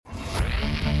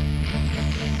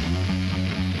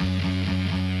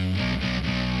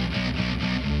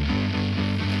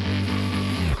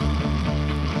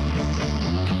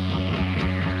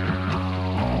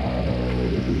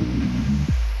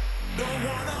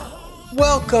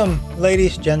Welcome,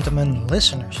 ladies, gentlemen,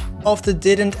 listeners of the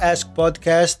Didn't Ask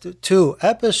podcast to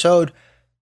episode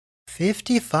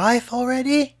 55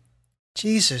 already?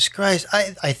 Jesus Christ,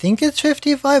 I think it's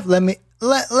 55. Let me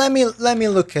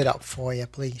look it up for you,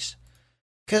 please.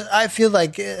 Cuz I feel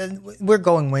like we're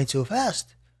going way too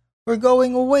fast. We're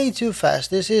going way too fast.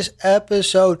 This is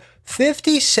episode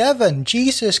 57.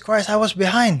 Jesus Christ, I was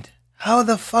behind. How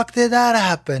the fuck did that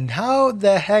happen? How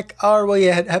the heck are we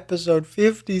at episode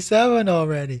 57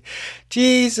 already?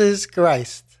 Jesus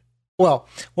Christ. Well,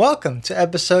 welcome to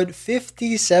episode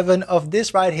 57 of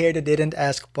this right here, the Didn't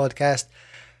Ask podcast.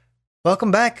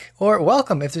 Welcome back, or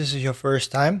welcome if this is your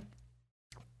first time.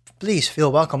 Please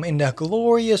feel welcome in the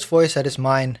glorious voice that is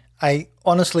mine. I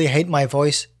honestly hate my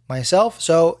voice myself,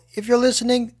 so if you're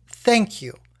listening, thank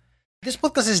you. This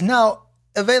podcast is now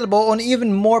available on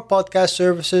even more podcast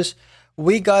services.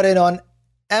 We got it on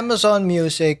Amazon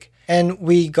Music and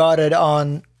we got it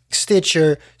on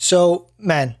Stitcher. So,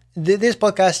 man, this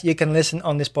podcast, you can listen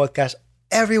on this podcast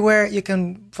everywhere. You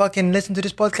can fucking listen to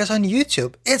this podcast on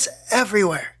YouTube. It's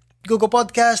everywhere. Google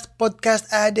Podcast,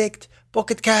 Podcast Addict,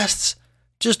 Pocket Casts.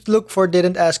 Just look for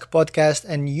Didn't Ask Podcast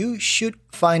and you should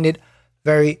find it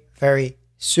very, very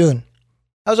soon.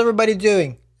 How's everybody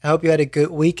doing? I hope you had a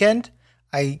good weekend.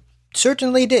 I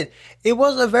certainly did. It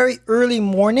was a very early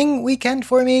morning weekend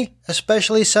for me,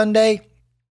 especially Sunday,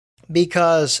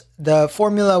 because the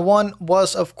Formula One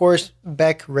was, of course,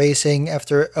 back racing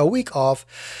after a week off,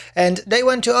 and they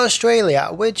went to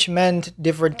Australia, which meant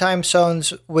different time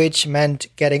zones, which meant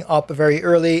getting up very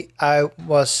early. I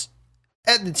was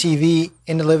at the TV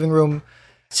in the living room,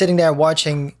 sitting there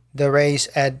watching the race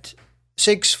at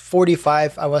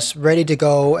 6:45. I was ready to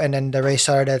go, and then the race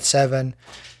started at 7.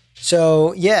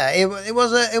 So yeah, it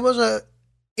was a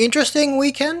interesting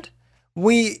weekend.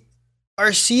 We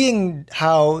are seeing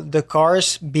how the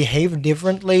cars behave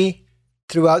differently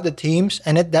throughout the teams,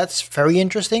 and that's very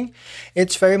interesting.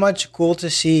 It's very much cool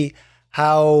to see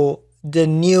how the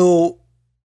new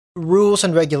rules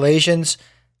and regulations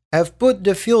have put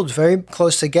the field very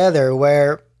close together,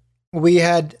 where we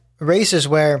had races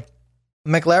where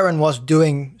McLaren was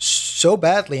doing so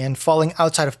badly and falling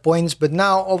outside of points, but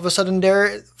now all of a sudden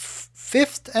they're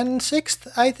 5th and 6th,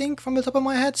 I think, from the top of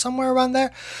my head, somewhere around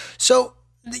there. So,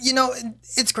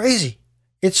 it's crazy.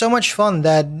 It's so much fun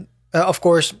that, of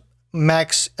course,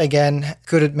 Max, again,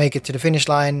 couldn't make it to the finish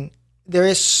line. There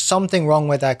is something wrong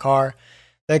with that car.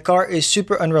 That car is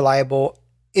super unreliable.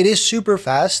 It is super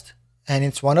fast, and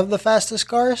it's one of the fastest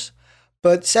cars.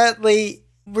 But sadly,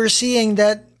 we're seeing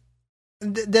that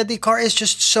the car is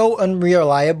just so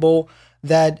unreliable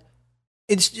that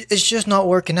it's just not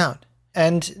working out.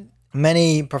 And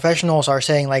many professionals are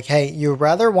saying, like, hey, you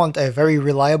rather want a very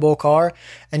reliable car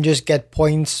and just get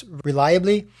points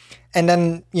reliably, and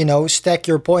then, stack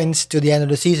your points to the end of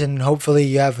the season, and hopefully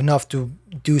you have enough to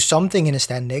do something in the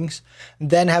standings,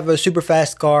 then have a super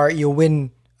fast car, you win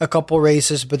a couple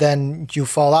races, but then you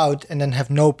fall out and then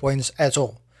have no points at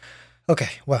all.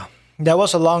 Okay, well, that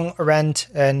was a long rant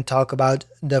and talk about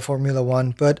the Formula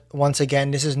One, but once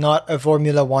again, this is not a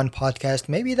Formula One podcast.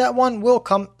 Maybe that one will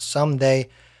come someday.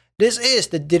 This is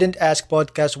the Didn't Ask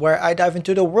podcast, where I dive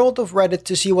into the world of Reddit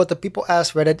to see what the people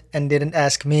asked Reddit and didn't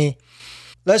ask me.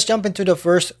 Let's jump into the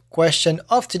first question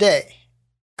of today,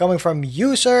 coming from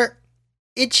user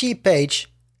Itchy Page,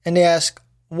 and they ask,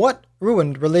 what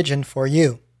ruined religion for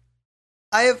you?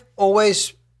 I have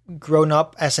always grown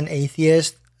up as an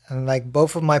atheist, and like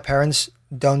both of my parents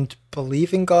don't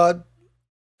believe in God,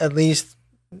 at least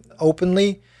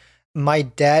openly. My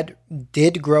dad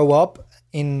did grow up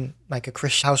in like a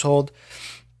Christian household.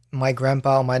 My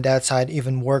grandpa on my dad's side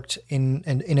even worked in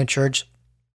a church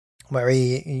where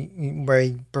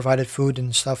he provided food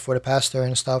and stuff for the pastor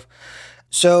and stuff.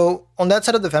 So on that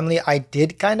side of the family, I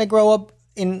did kind of grow up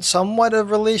in somewhat a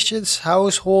religious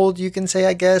household, you can say,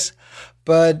 I guess.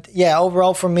 But yeah,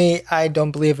 overall for me, I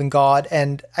don't believe in God,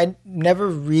 and I never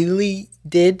really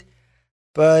did.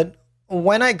 But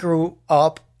when I grew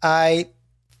up,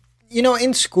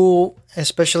 in school,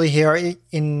 especially here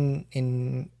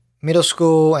in middle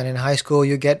school and in high school,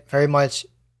 you get very much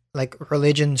like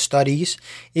religion studies,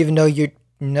 even though you're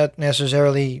not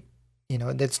necessarily,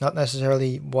 that's not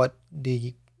necessarily what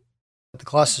the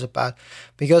class is about,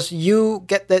 because you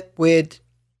get that with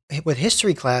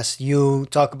history class. You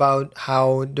talk about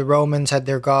how the Romans had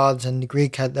their gods and the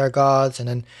Greek had their gods, and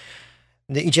then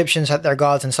the Egyptians had their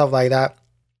gods and stuff like that.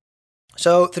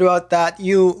 So throughout that,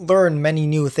 you learn many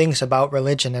new things about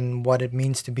religion and what it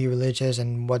means to be religious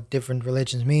and what different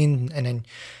religions mean. And then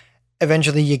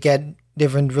eventually you get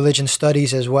different religion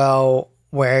studies as well,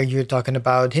 where you're talking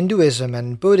about Hinduism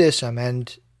and Buddhism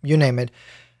and you name it.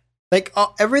 Like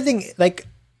everything, like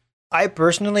I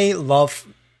personally love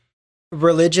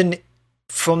religion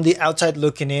from the outside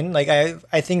looking in. Like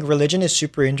I think religion is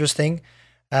super interesting,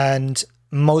 and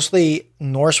mostly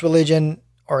Norse religion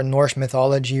or Norse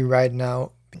mythology right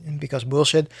now because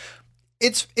bullshit.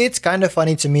 It's kind of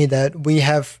funny to me that we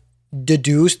have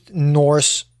deduced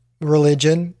Norse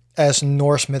religion as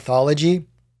Norse mythology,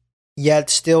 yet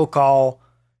still call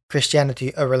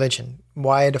Christianity a religion.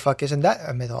 Why the fuck isn't that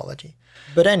a mythology?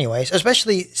 But anyways,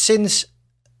 especially since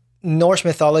Norse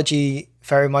mythology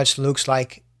very much looks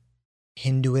like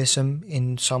Hinduism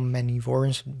in some many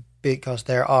forms, because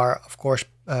there are, of course,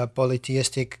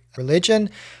 polytheistic religion,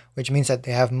 which means that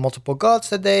they have multiple gods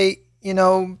that they,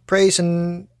 praise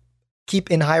and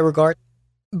keep in high regard.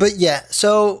 But yeah,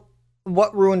 so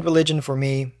what ruined religion for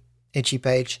me, Itchy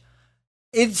Page?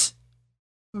 It's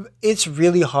it's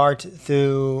really hard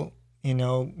to,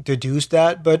 deduce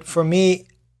that, but for me,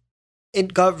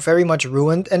 it got very much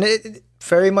ruined, and it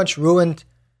very much ruined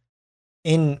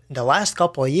in the last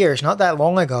couple of years, not that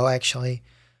long ago actually,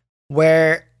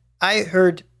 where I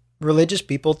heard religious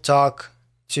people talk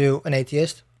to an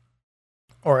atheist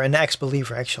or an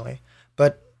ex-believer actually.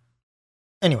 But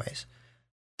anyways,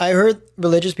 I heard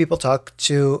religious people talk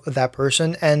to that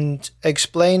person and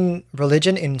explain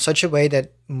religion in such a way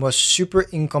that was super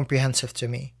incomprehensive to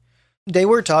me. They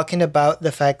were talking about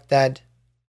the fact that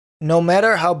no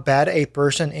matter how bad a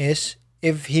person is,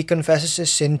 if he confesses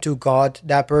his sin to God,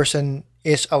 that person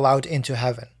is allowed into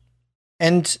heaven.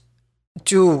 And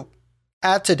to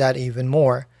add to that even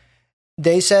more,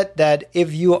 they said that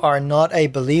if you are not a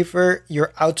believer,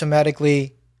 you're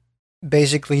automatically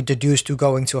basically deduced to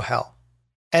going to hell.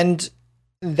 And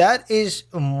that is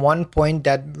one point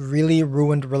that really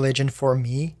ruined religion for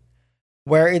me,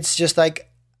 where it's just like,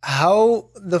 how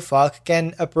the fuck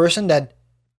can a person that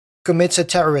commits a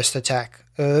terrorist attack,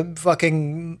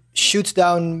 fucking shoots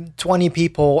down 20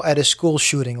 people at a school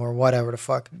shooting or whatever the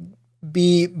fuck,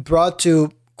 be brought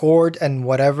to court and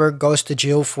whatever, goes to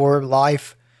jail for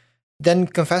life, then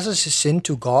confesses his sin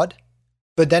to God,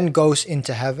 but then goes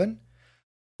into heaven?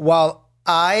 While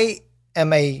I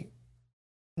am a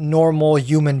normal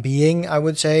human being, I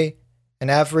would say, an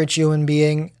average human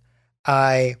being,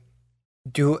 I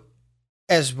do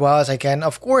as well as I can.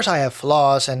 Of course, I have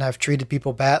flaws and I've treated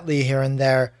people badly here and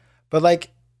there, but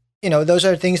like, those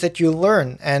are things that you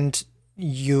learn and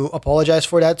you apologize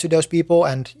for that to those people.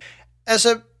 And as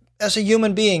a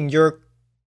human being, you're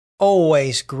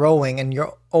always growing and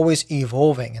you're always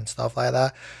evolving and stuff like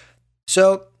that.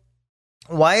 So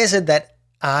why is it that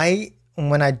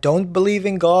when I don't believe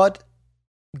in God,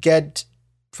 get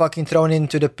fucking thrown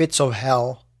into the pits of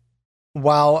hell,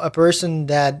 while a person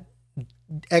that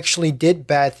actually did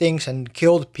bad things and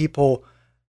killed people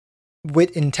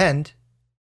with intent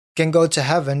can go to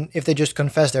heaven if they just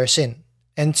confess their sin?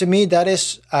 And to me, that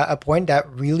is a point that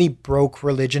really broke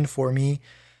religion for me,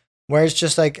 where it's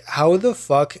just like, how the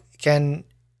fuck can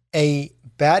a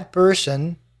bad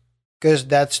person, because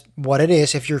that's what it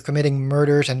is if you're committing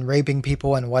murders and raping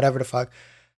people and whatever the fuck,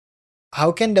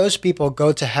 how can those people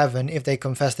go to heaven if they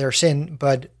confess their sin,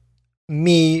 but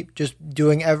me just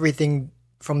doing everything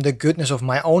from the goodness of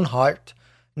my own heart,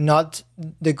 not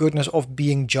the goodness of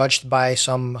being judged by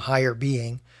some higher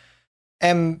being,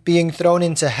 am being thrown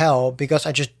into hell because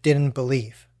I just didn't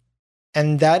believe?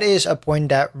 And that is a point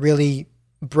that really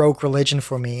broke religion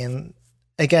for me. And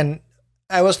again,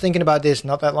 I was thinking about this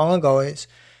not that long ago, is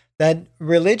that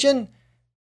religion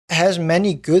has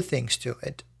many good things to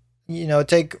it.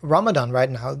 Take Ramadan right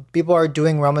now. People are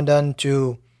doing Ramadan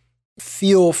to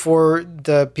feel for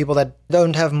the people that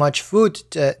don't have much food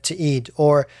to eat,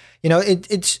 or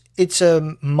it's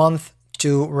a month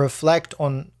to reflect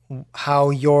on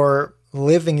how you're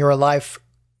living your life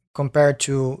compared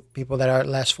to people that are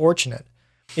less fortunate.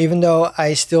 Even though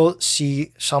I still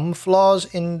see some flaws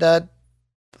in that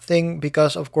thing,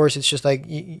 because of course it's just like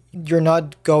you're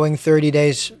not going 30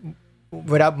 days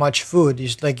without much food.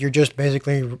 You're just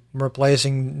basically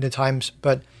replacing the times.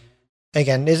 But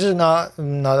again, this is not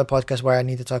a podcast where I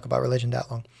need to talk about religion that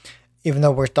long, even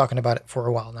though we're talking about it for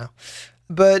a while now.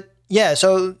 But yeah,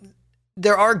 so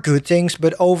there are good things,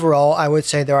 but overall, I would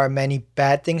say there are many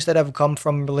bad things that have come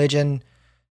from religion.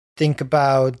 Think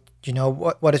about,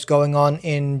 what is going on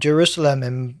in Jerusalem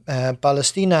and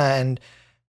Palestine, and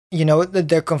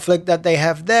the conflict that they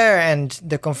have there, and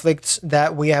the conflicts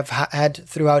that we have had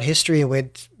throughout history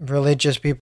with religious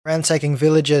people ransacking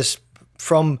villages,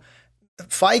 from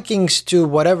Vikings to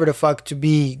whatever the fuck, to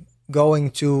be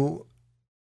going to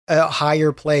a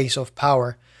higher place of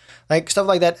power. Like stuff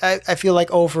like that. I feel like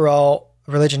overall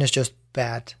religion is just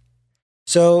bad.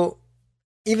 So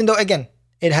even though, again,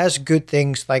 it has good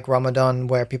things like Ramadan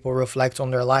where people reflect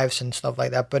on their lives and stuff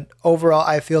like that. But overall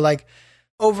I feel like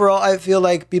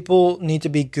people need to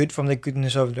be good from the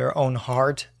goodness of their own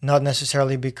heart, not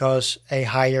necessarily because a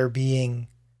higher being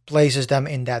places them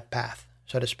in that path,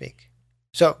 so to speak.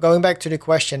 So, going back to the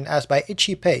question asked by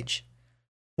Itchy Page,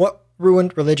 what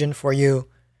ruined religion for you?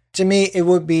 To me, it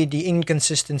would be the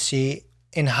inconsistency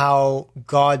in how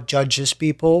God judges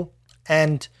people.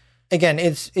 And again,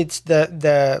 it's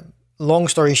the long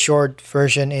story short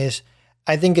version is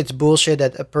I think it's bullshit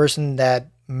that a person that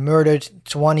murdered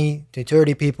 20 to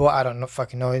 30 people, I don't know,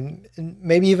 fucking know,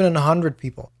 maybe even 100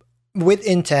 people with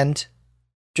intent,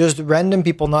 just random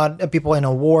people, not people in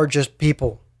a war, just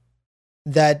people,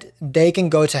 that they can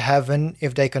go to heaven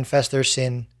if they confess their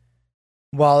sin,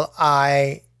 while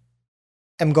I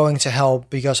am going to hell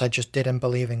because I just didn't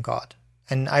believe in God.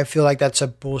 And I feel like that's a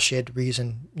bullshit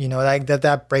reason, like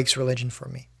that breaks religion for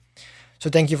me. So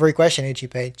thank you for your question, Itchy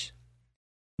Page.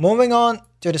 Moving on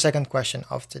to the second question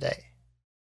of today,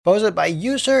 posed by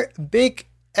user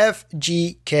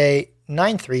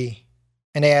BigFGK93,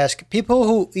 and they ask, people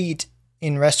who eat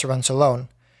in restaurants alone,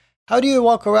 how do you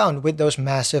walk around with those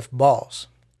massive balls?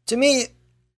 To me,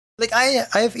 like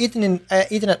I've eaten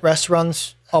at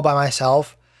restaurants all by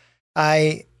myself.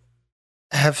 I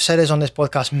have said this on this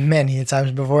podcast many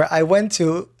times before. I went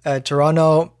to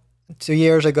Toronto 2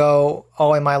 years ago,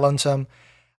 all in my lonesome.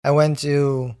 I went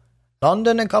to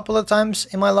London a couple of times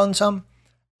in my lonesome,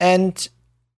 and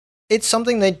it's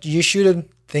something that you shouldn't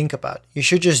think about. You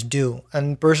should just do.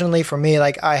 And personally, for me,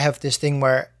 like I have this thing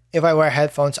where if I wear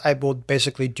headphones, I will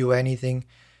basically do anything,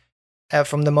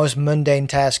 from the most mundane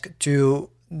task to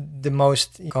the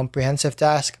most comprehensive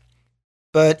task.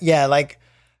 But yeah, like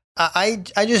I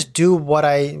just do what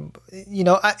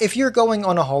if you're going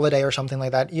on a holiday or something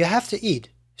like that, you have to eat.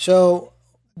 So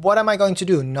what am I going to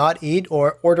do? Not eat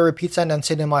or order a pizza and then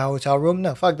sit in my hotel room?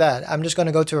 No, fuck that. I'm just going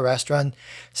to go to a restaurant,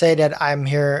 say that I'm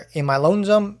here in my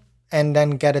lonesome, and then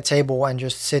get a table and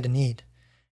just sit and eat.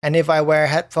 And if I wear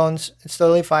headphones, it's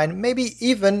totally fine. Maybe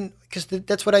even, because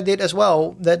that's what I did as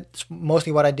well. That's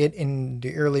mostly what I did in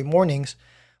the early mornings.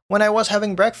 When I was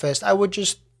having breakfast, I would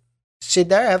just sit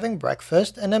there having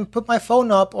breakfast and then put my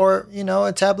phone up or,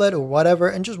 a tablet or whatever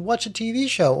and just watch a TV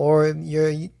show or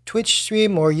your Twitch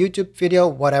stream or YouTube video,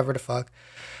 whatever the fuck.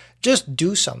 Just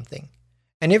do something.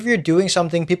 And if you're doing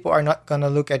something, people are not going to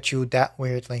look at you that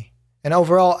weirdly. And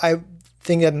overall, I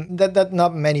think that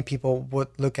not many people would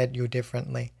look at you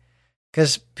differently,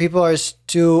 because people are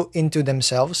too into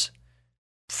themselves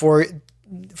for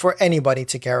anybody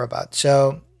to care about.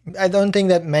 So I don't think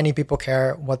that many people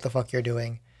care what the fuck you're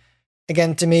doing.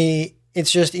 Again, to me,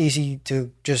 it's just easy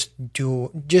to just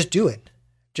do it.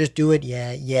 Just do it,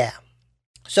 yeah.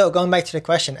 So going back to the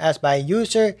question asked by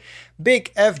user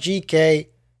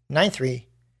BigFGK93,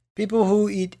 people who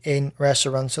eat in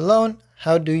restaurants alone,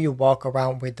 how do you walk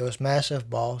around with those massive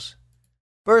balls?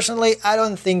 Personally, I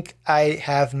don't think I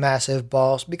have massive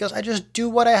balls because I just do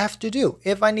what I have to do.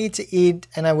 If I need to eat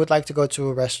and I would like to go to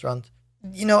a restaurant,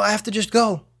 I have to just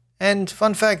go. And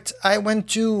fun fact, I went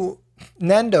to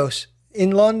Nando's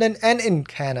in London and in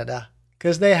Canada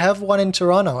because they have one in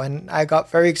Toronto, and I got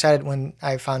very excited when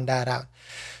I found that out.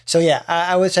 So yeah,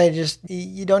 I would say just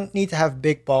you don't need to have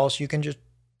big balls. You can just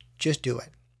do it.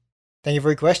 Thank you for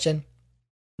your question.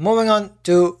 Moving on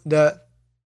to the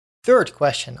third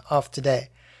question of today,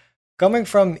 coming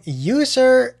from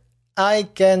user I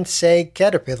can say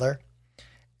Caterpillar,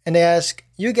 and they ask,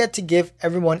 you get to give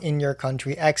everyone in your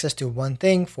country access to one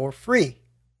thing for free.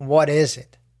 What is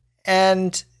it?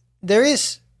 And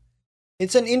it's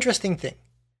an interesting thing,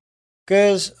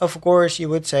 because of course you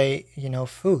would say,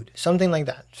 food, something like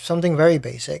that, something very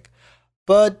basic,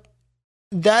 but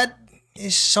that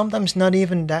is sometimes not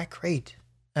even that great.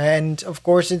 And of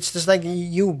course, it's just like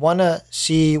you want to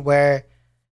see where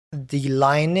the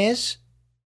line is.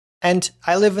 And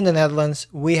I live in the Netherlands.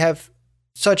 We have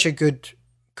such a good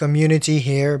community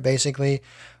here, basically,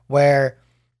 where,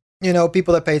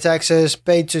 people that pay taxes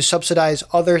pay to subsidize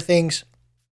other things.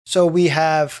 So we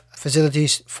have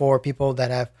facilities for people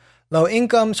that have low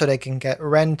income so they can get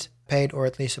rent paid, or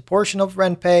at least a portion of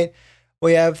rent paid.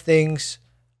 We have things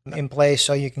in place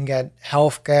so you can get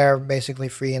healthcare basically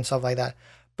free and stuff like that.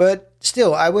 But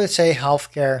still, I would say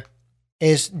healthcare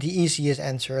is the easiest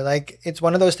answer. Like, it's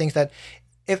one of those things that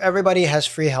if everybody has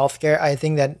free healthcare, I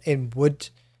think that it would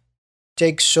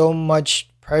take so much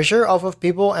pressure off of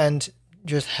people, and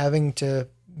just having to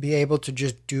be able to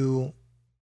just do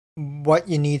what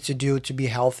you need to do to be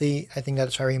healthy. I think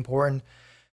that's very important.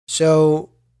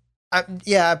 So,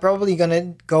 I'm probably going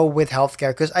to go with healthcare,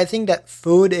 because I think that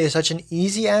food is such an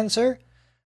easy answer.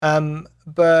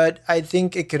 But I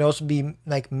think it could also be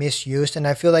like misused. And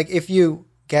I feel like if you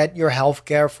get your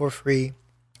healthcare for free,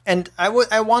 and I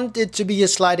want it to be a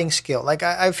sliding scale. Like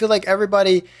I feel like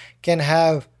everybody can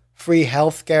have free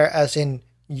healthcare, as in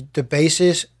the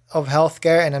basis of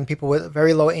healthcare, and then people with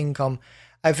very low income,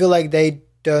 I feel like they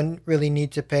don't really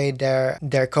need to pay their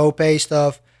copay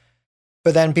stuff.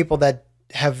 But then people that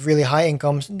have really high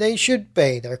incomes, they should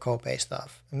pay their copay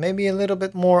stuff, maybe a little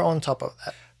bit more on top of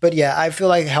that. But yeah, I feel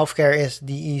like healthcare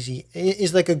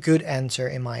is like a good answer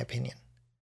in my opinion.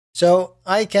 So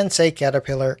I can say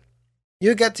Caterpillar,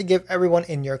 you get to give everyone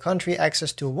in your country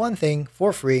access to one thing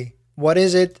for free. What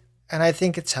is it? And I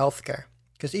think it's healthcare.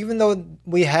 Because even though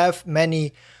we have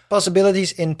many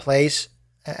possibilities in place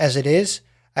as it is,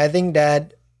 I think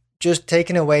that just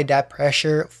taking away that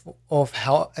pressure of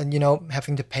health and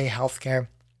having to pay healthcare,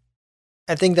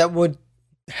 I think that would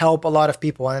help a lot of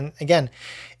people. And again,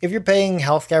 if you're paying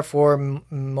healthcare for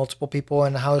multiple people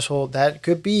in a household, that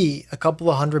could be a couple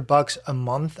of $100 a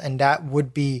month, and that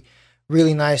would be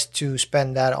really nice to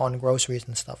spend that on groceries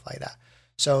and stuff like that.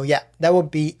 So yeah, that would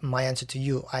be my answer to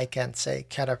you. I can't say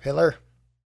Caterpillar.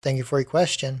 Thank you for your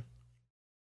question.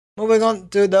 Moving on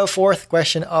to the fourth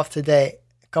question of today,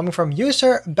 coming from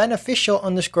user beneficial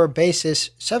underscore basis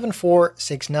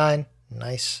 7469.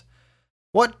 Nice.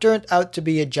 What turned out to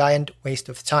be a giant waste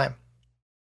of time?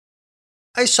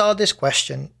 I saw this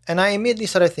question and I immediately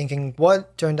started thinking,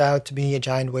 what turned out to be a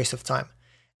giant waste of time?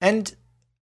 And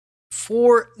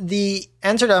for the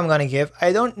answer that I'm going to give,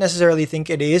 I don't necessarily think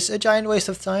it is a giant waste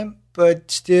of time,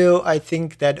 but still I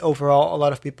think that overall a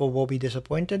lot of people will be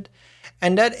disappointed.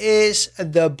 And that is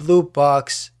the Blue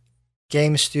Box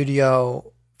Game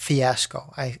Studio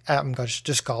fiasco. I'm going to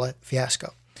just call it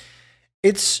fiasco.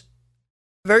 It's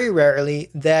very rarely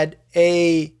that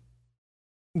a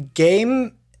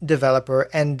game developer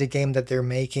and the game that they're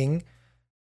making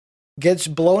gets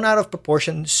blown out of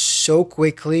proportion so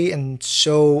quickly and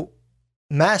so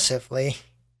massively,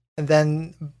 and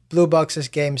then Blue Box's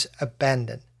games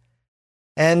abandoned.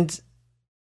 And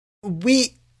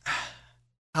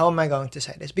how am I going to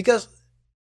say this? Because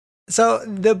so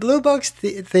the Blue Box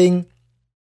thing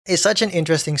is such an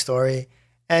interesting story.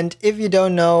 And if you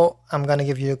don't know, I'm going to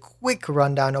give you a quick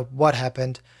rundown of what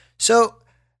happened. So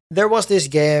there was this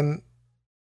game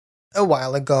a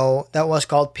while ago that was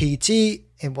called PT.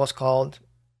 It was called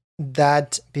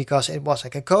that because it was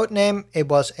like a code name. It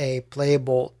was a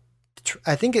playable,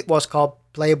 I think it was called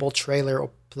playable trailer or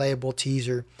playable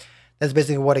teaser. That's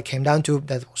basically what it came down to.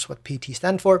 That was what PT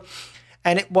stand for.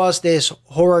 And it was this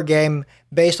horror game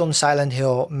based on Silent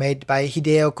Hill made by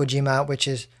Hideo Kojima, which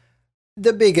is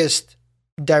the biggest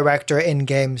director in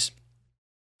games.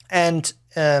 And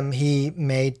he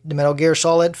made the Metal Gear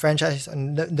Solid franchise,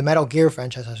 and the Metal Gear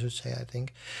franchise, I should say, I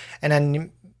think. And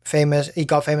then he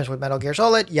got famous with Metal Gear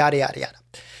Solid, yada, yada, yada.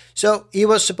 So he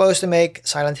was supposed to make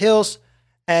Silent Hills,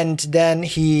 and then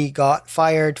he got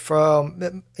fired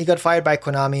by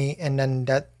Konami, and then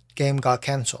that game got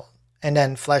cancelled. And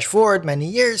then flash forward many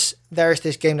years, there's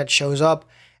this game that shows up,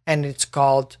 and it's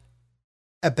called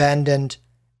Abandoned.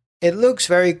 It looks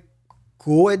very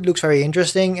cool, it looks very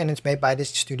interesting, and it's made by this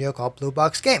studio called Blue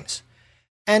Box Games.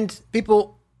 And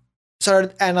people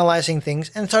started analyzing things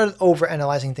and started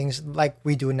over-analyzing things like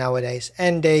we do nowadays.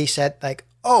 And they said like,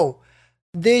 oh,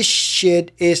 this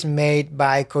shit is made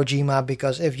by Kojima,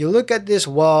 because if you look at this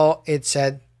wall, it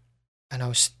said, I don't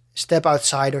know, step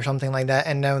outside or something like that.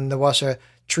 And then there was a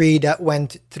tree that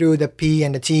went through the P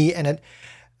and the T, and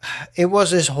it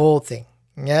was this whole thing.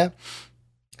 Yeah.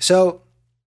 So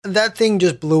that thing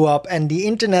just blew up, and the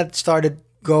internet started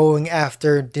going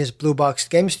after this Blue Box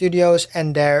Game Studios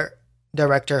and their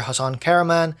director Hasan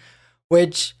Karaman,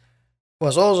 which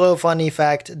was also a funny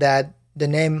fact that the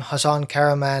name Hasan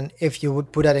Karaman, if you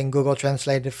would put that in Google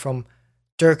Translate from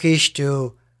Turkish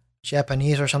to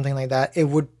Japanese or something like that, it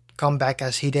would come back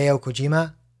as Hideo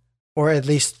Kojima, or at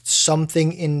least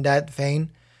something in that vein.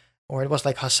 Or it was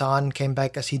like Hasan came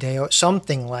back as Hideo,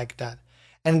 something like that.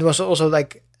 And it was also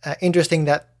like interesting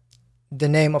that the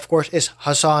name, of course, is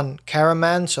Hasan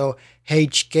Karaman, so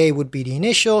HK would be the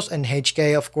initials, and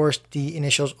HK, of course, the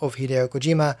initials of Hideo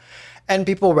Kojima. And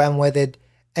people ran with it,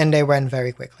 and they ran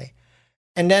very quickly.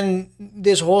 And then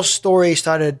this whole story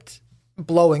started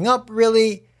blowing up,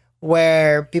 really,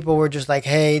 where people were just like,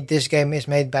 hey, this game is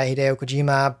made by Hideo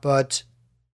Kojima, but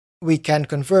we can't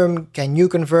confirm. Can you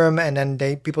confirm? And then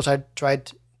people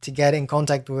tried to get in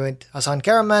contact with Hasan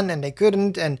Karaman, and they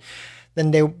couldn't. And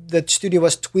then the studio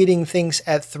was tweeting things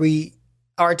at 3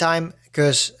 our time,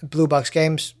 because Blue Box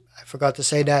Games, I forgot to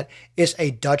say that, is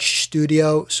a Dutch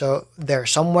studio, so they're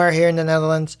somewhere here in the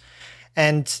Netherlands.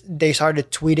 and they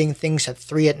started tweeting things at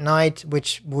 3 at night,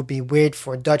 which would be weird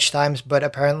for Dutch times, but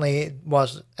apparently it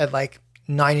was at like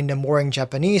 9 in the morning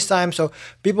Japanese time. So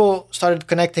people started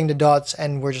connecting the dots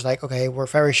and we're just like, okay, we're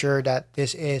very sure that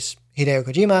this is Hideo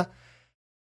Kojima.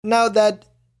 Now that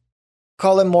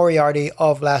Colin Moriarty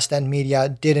of Last Stand Media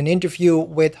did an interview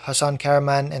with Hasan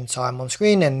Kahraman and saw him on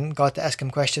screen and got to ask him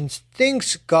questions,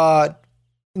 things got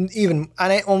even,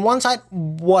 and on one side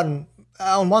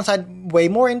way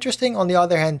more interesting, on the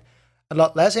other hand a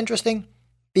lot less interesting,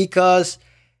 because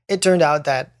it turned out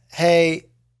that, hey,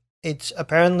 it's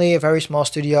apparently a very small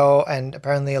studio and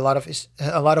apparently a lot of it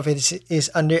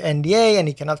is under NDA and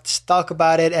he cannot talk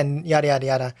about it and yada yada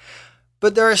yada.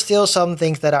 But there are still some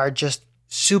things that are just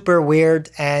super weird,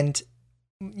 and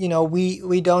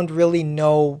we don't really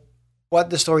know what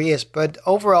the story is. But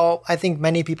overall, I think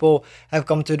many people have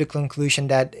come to the conclusion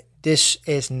that this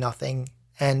is nothing,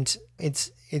 and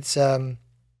it's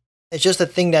just a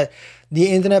thing that the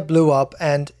internet blew up,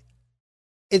 and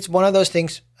it's one of those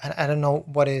things. I don't know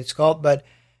what it's called, but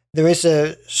there is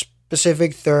a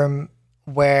specific term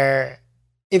where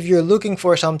if you're looking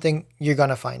for something, you're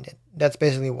gonna find it. That's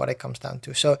basically what it comes down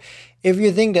to. So if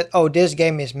you think that, oh, this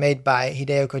game is made by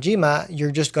Hideo Kojima,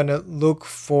 you're just gonna look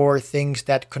for things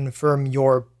that confirm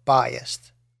your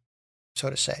bias, so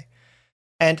to say.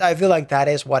 And I feel like that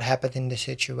is what happened in this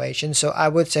situation. So I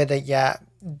would say that, yeah,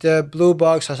 the Blue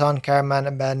Box Hasan Kahraman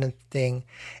abandoned thing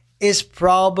is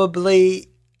probably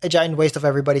a giant waste of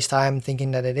everybody's time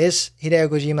thinking that it is Hideo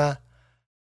Kojima.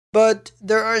 But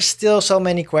there are still so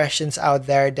many questions out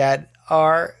there that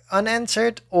are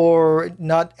unanswered or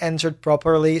not answered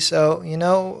properly. So,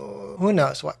 who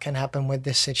knows what can happen with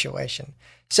this situation.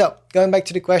 So, going back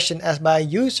to the question asked by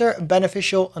user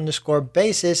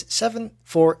beneficial_basis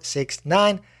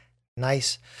 7469.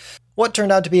 Nice. What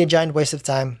turned out to be a giant waste of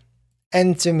time?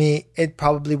 And to me, it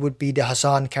probably would be the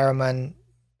Hasan Kahraman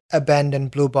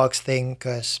abandoned Blue Box thing,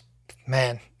 because,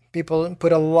 man, people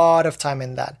put a lot of time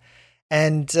in that.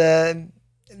 And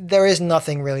there is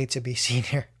nothing really to be seen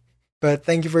here. But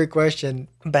thank you for your question,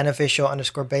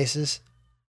 beneficial_basis.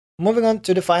 Moving on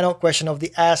to the final question of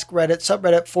the Ask Reddit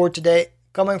subreddit for today,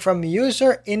 coming from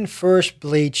user Inverse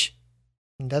Bleach.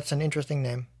 That's an interesting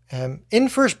name.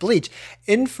 Inverse Bleach.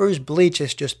 Inverse Bleach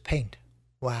is just paint.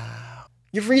 Wow.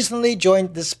 You've recently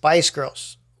joined the Spice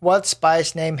Girls. What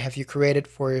Spice name have you created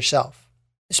for yourself?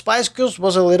 Spice Girls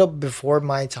was a little before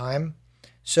my time,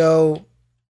 so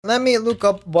let me look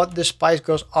up what the Spice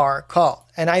Girls are called.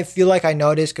 And I feel like I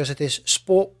know this because it's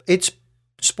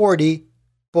Sporty,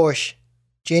 Bush,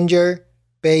 Ginger,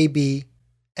 Baby,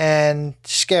 and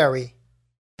Scary.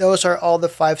 Those are all the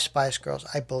 5 Spice Girls,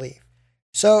 I believe.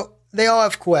 So they all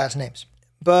have cool ass names.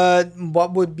 But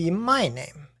what would be my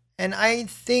name? And I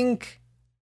think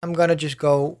I'm gonna just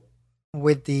go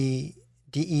with the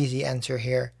easy answer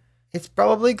here. It's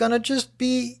probably gonna just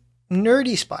be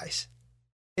Nerdy Spice.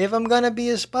 If I'm gonna be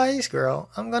a Spice Girl,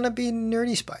 I'm gonna be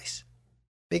Nerdy Spice.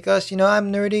 Because,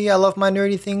 I'm nerdy, I love my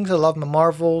nerdy things, I love my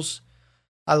Marvels,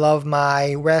 I love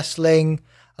my wrestling,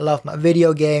 I love my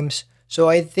video games. So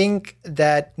I think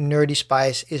that Nerdy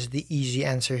Spice is the easy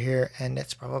answer here, and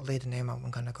that's probably the name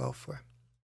I'm gonna go for.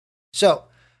 So,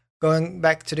 going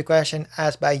back to the question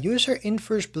asked by user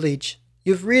Inverse Bleach,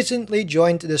 you've recently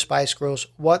joined the Spice Girls.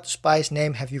 What Spice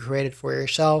name have you created for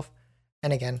yourself?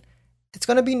 And again, it's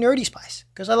gonna be Nerdy Spice,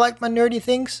 because I like my nerdy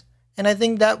things, and I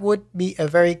think that would be a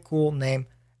very cool name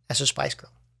as a Spice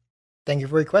Girl. Thank you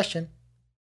for your question.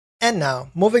 And now,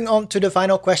 moving on to the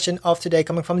final question of today,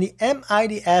 coming from the Am I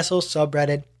the Asshole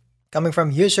subreddit, coming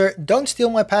from user Don't Steal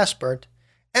My Passport.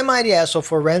 Am I the asshole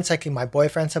for ransacking my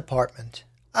boyfriend's apartment?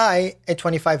 I, a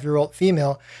 25-year-old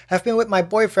female, have been with my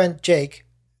boyfriend Jake,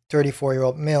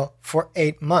 34-year-old male, for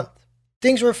 8 months.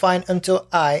 Things were fine until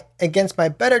I, against my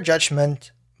better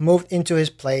judgment, moved into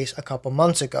his place a couple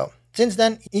months ago. Since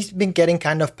then, he's been getting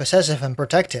kind of possessive and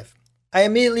protective. I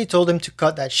immediately told him to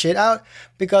cut that shit out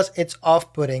because it's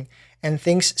off-putting and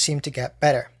things seem to get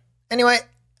better. Anyway,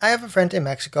 I have a friend in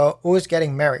Mexico who is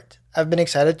getting married. I've been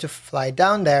excited to fly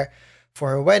down there for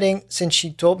her wedding since she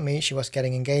told me she was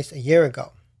getting engaged a year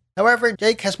ago. However,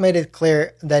 Jake has made it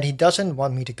clear that he doesn't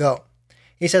want me to go.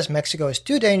 He says Mexico is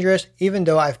too dangerous, even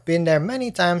though I've been there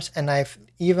many times and I've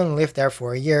even lived there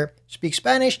for a year, speak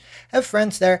Spanish, have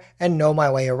friends there, and know my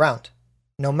way around.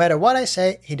 No matter what I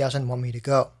say, he doesn't want me to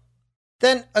go.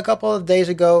 Then, a couple of days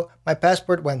ago, my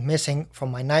passport went missing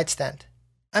from my nightstand.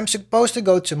 I'm supposed to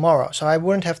go tomorrow, so I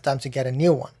wouldn't have time to get a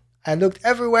new one. I looked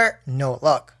everywhere, no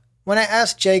luck. When I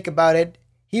asked Jake about it,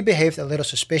 he behaved a little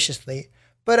suspiciously,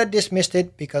 but I dismissed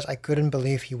it because I couldn't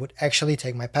believe he would actually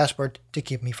take my passport to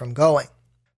keep me from going.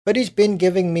 But he's been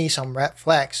giving me some red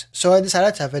flags, so I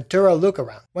decided to have a thorough look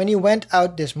around. When he went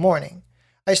out this morning,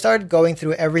 I started going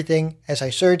through everything. As I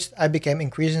searched, I became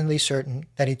increasingly certain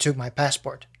that he took my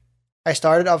passport. I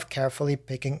started off carefully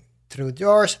picking through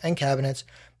drawers and cabinets,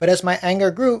 but as my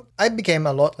anger grew, I became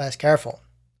a lot less careful.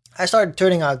 I started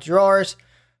turning out drawers,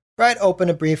 pried open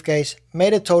a briefcase,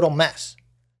 made a total mess.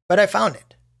 But I found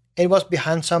it. It was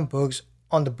behind some books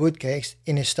on the bookcase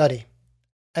in his study.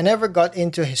 I never got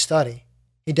into his study.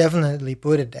 He definitely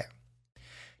put it there.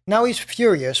 Now he's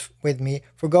furious with me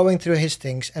for going through his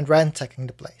things and ransacking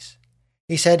the place.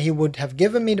 He said he would have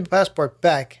given me the passport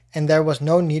back and there was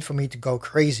no need for me to go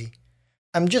crazy.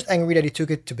 I'm just angry that he took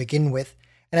it to begin with,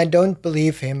 and I don't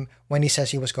believe him when he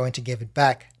says he was going to give it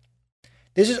back.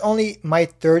 This is only my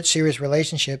third serious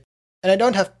relationship, and I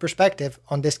don't have perspective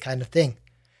on this kind of thing.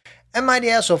 Am I the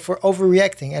asshole for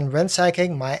overreacting and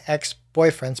ransacking my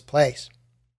ex-boyfriend's place?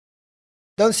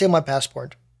 Don't steal my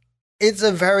passport. It's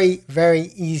a very,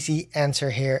 very easy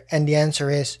answer here, and the answer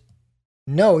is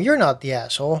no, you're not the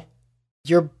asshole.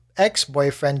 Your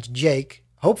ex-boyfriend, Jake,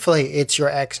 hopefully it's your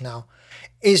ex now,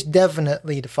 is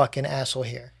definitely the fucking asshole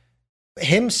here.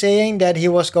 Him saying that he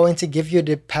was going to give you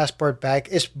the passport back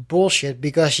is bullshit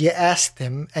because you asked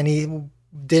him and he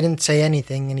didn't say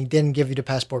anything and he didn't give you the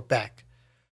passport back.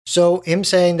 So him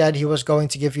saying that he was going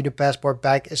to give you the passport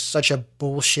back is such a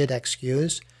bullshit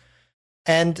excuse.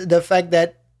 And the fact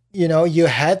that, you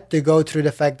had to go through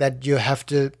the fact that you have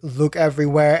to look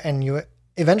everywhere and you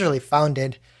eventually found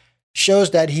it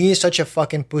shows that he is such a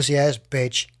fucking pussy ass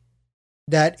bitch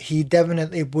that he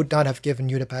definitely would not have given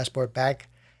you the passport back.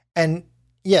 And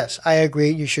yes, I agree,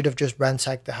 you should have just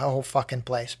ransacked the whole fucking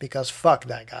place because fuck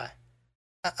that guy.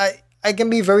 I can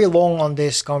be very long on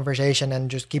this conversation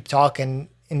and just keep talking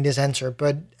in this answer,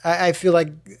 but I feel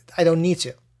like I don't need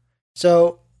to.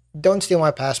 So don't steal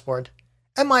my passport.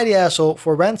 Am I the asshole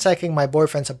for ransacking my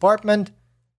boyfriend's apartment?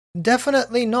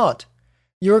 Definitely not.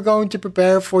 You're going to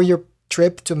prepare for your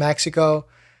trip to Mexico,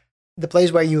 the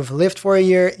place where you've lived for a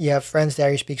year, you have friends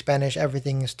there, you speak Spanish,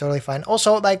 everything is totally fine.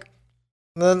 Also,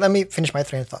 let me finish my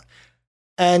train of thought.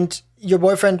 And your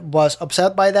boyfriend was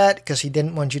upset by that because he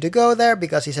didn't want you to go there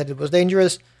because he said it was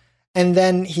dangerous. And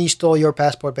then he stole your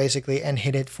passport basically and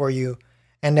hid it for you.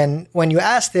 And then when you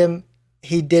asked him,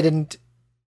 he didn't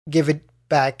give it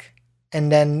back. And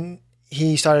then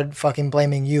he started fucking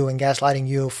blaming you and gaslighting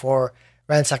you for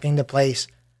ransacking the place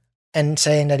and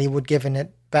saying that he would give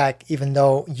it back even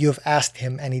though you've asked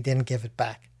him and he didn't give it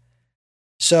back.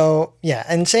 So yeah,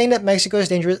 and saying that Mexico is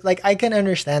dangerous, I can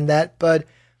understand that, but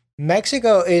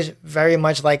Mexico is very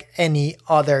much like any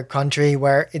other country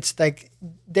where it's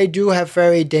they do have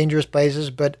very dangerous places,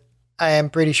 but I am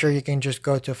pretty sure you can just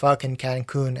go to fucking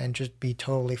Cancun and just be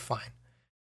totally fine.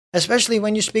 Especially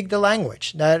when you speak the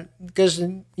language. Because,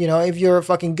 if you're a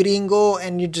fucking gringo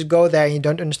and you just go there and you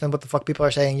don't understand what the fuck people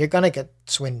are saying, you're gonna get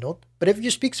swindled. But if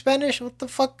you speak Spanish, what the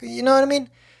fuck, you know what I mean?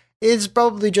 It's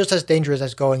probably just as dangerous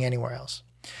as going anywhere else.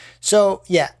 So,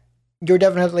 yeah, you're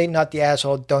definitely not the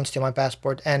asshole. Don't steal my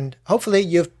passport. And hopefully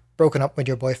you've broken up with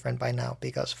your boyfriend by now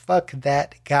because fuck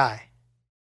that guy.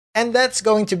 And that's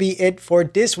going to be it for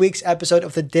this week's episode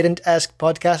of the Didn't Ask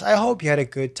podcast. I hope you had a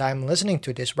good time listening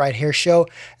to this right here show,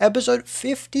 episode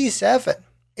 57.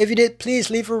 If you did, please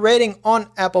leave a rating on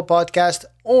Apple Podcast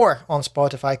or on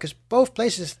Spotify because both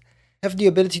places have the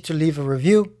ability to leave a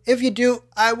review. If you do,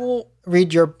 I will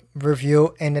read your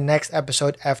review in the next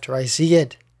episode after I see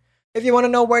it. If you want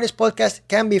to know where this podcast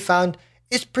can be found,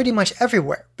 it's pretty much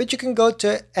everywhere. But you can go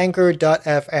to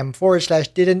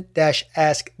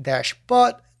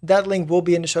anchor.fm/didn't-ask-pod. That link will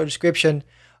be in the show description.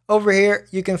 Over here,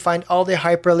 you can find all the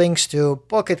hyperlinks to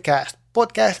Pocket Cast,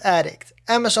 Podcast Addict,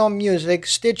 Amazon Music,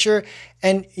 Stitcher,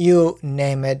 and you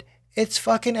name it. It's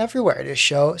fucking everywhere, this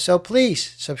show. So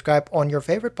please subscribe on your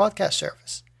favorite podcast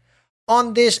service.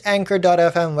 On this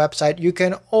anchor.fm website, you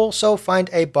can also find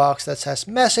a box that says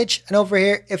message. And over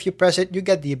here, if you press it, you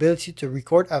get the ability to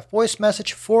record a voice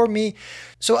message for me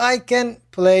so I can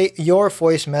play your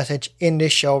voice message in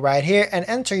this show right here and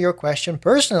answer your question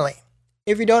personally.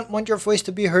 If you don't want your voice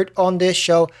to be heard on this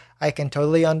show, I can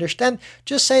totally understand.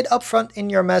 Just say it up front in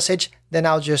your message, then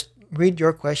I'll just read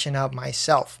your question out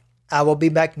myself. I will be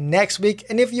back next week.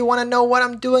 And if you want to know what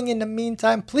I'm doing in the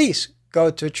meantime, please go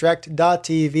to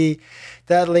Tracked.tv.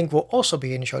 That link will also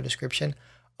be in the show description.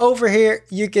 Over here,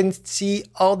 you can see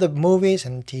all the movies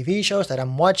and TV shows that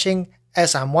I'm watching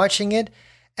as I'm watching it.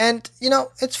 And,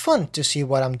 it's fun to see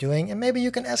what I'm doing. And maybe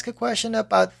you can ask a question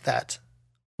about that.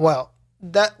 Well,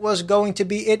 that was going to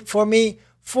be it for me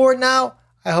for now.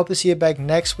 I hope to see you back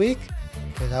next week,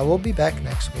 because I will be back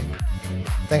next week.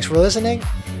 Thanks for listening.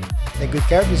 Take good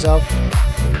care of yourself.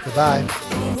 Goodbye.